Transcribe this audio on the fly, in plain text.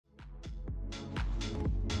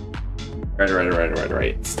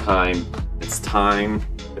Right. It's time. It's time.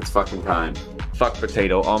 It's fucking time. Fuck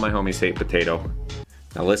potato. All my homies hate potato.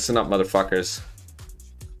 Now listen up, motherfuckers.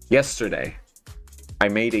 Yesterday, I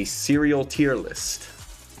made a cereal tier list.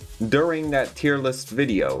 During that tier list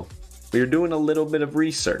video, we were doing a little bit of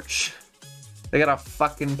research. They got a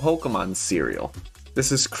fucking Pokemon cereal.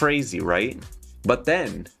 This is crazy, right? But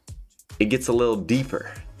then, it gets a little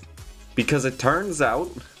deeper. Because it turns out,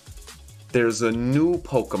 there's a new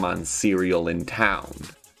Pokemon cereal in town.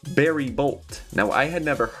 Berry Bolt. Now, I had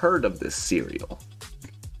never heard of this cereal.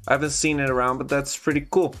 I haven't seen it around, but that's pretty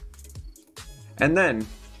cool. And then,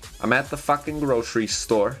 I'm at the fucking grocery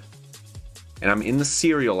store, and I'm in the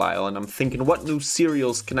cereal aisle, and I'm thinking, what new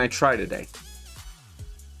cereals can I try today?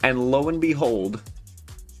 And lo and behold,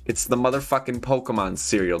 it's the motherfucking Pokemon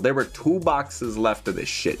cereal. There were 2 boxes left of this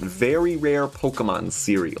shit. Very rare Pokemon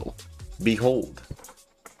cereal. Behold.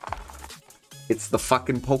 It's the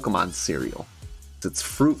fucking Pokemon cereal. It's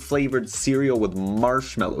fruit-flavored cereal with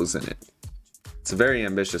marshmallows in it. It's a very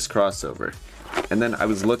ambitious crossover. And then I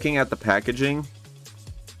was looking at the packaging.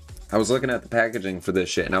 I was looking at the packaging for this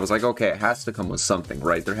shit, and I was like, okay, it has to come with something,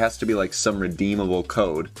 right? There has to be like some redeemable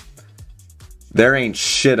code. There ain't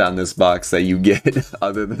shit on this box that you get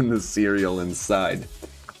other than the cereal inside.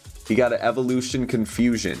 You got an Evolution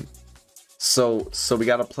Confusion. So we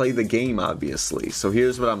gotta play the game, obviously. So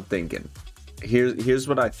here's what I'm thinking. Here's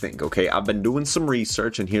what I think, okay? I've been doing some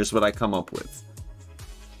research, and here's what I come up with.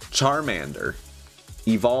 Charmander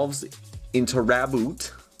evolves into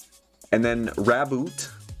Raboot, and then Raboot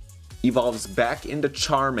evolves back into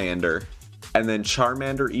Charmander, and then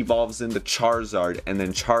Charmander evolves into Charizard, and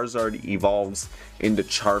then Charizard evolves into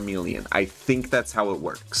Charmeleon. I think that's how it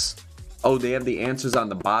works. Oh, they have the answers on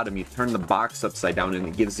the bottom. You turn the box upside down and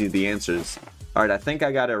it gives you the answers. Alright, I think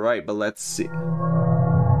I got it right, but let's see.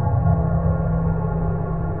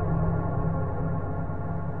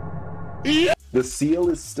 The seal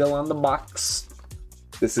is still on the box.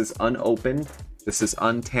 This is unopened. This is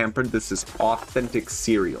untampered. This is authentic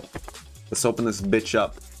cereal. Let's open this bitch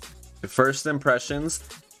up. The first impressions.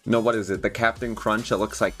 No, what is it? The Captain Crunch. It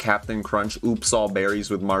looks like Captain Crunch. Oops, all berries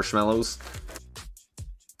with marshmallows.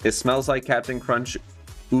 It smells like Captain Crunch.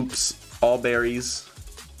 Oops, all berries.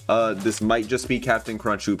 This might just be Captain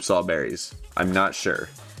Crunch. Oops, all berries. I'm not sure.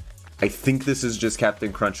 I think this is just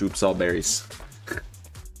Captain Crunch. Oops, all berries.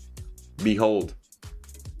 Behold.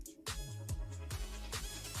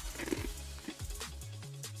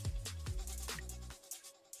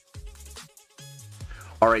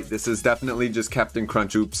 Alright, this is definitely just Captain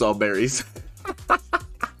Crunch. Oops, all berries.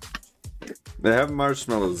 They have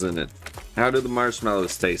marshmallows in it. How do the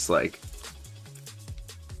marshmallows taste like?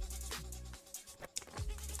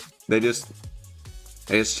 They just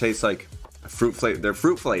taste like fruit flavor. They're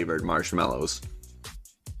fruit flavored marshmallows.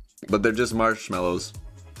 But they're just marshmallows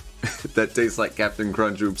that taste like Captain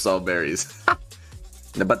Crunch. Oops, all berries.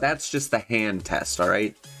 But that's just the hand test,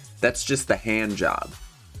 alright? That's just the hand job.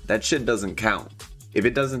 That shit doesn't count. If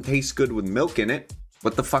it doesn't taste good with milk in it,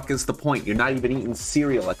 what the fuck is the point? You're not even eating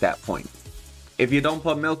cereal at that point. If you don't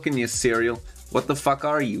put milk in your cereal, what the fuck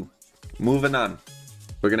are you? Moving on.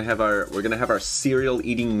 We're gonna have our cereal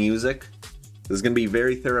eating music. This is gonna be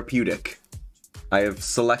very therapeutic. I have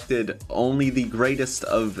selected only the greatest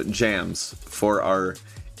of jams for our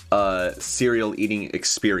cereal eating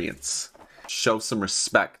experience. Show some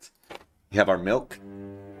respect. We have our milk.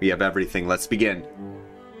 We have everything. Let's begin.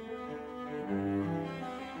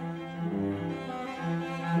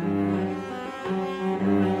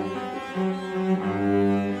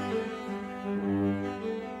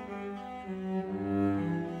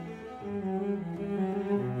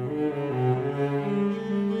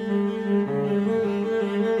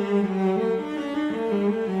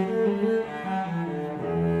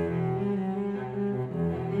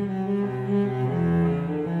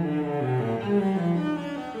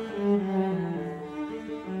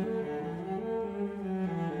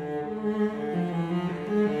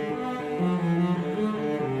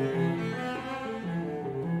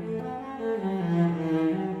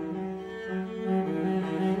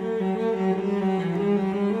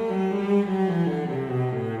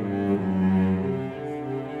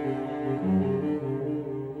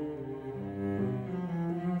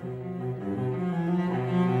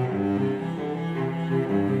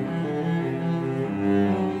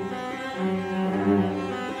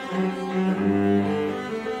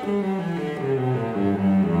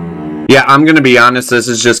 Yeah, I'm gonna be honest, this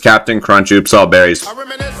is just Captain Crunch. Oops, all berries.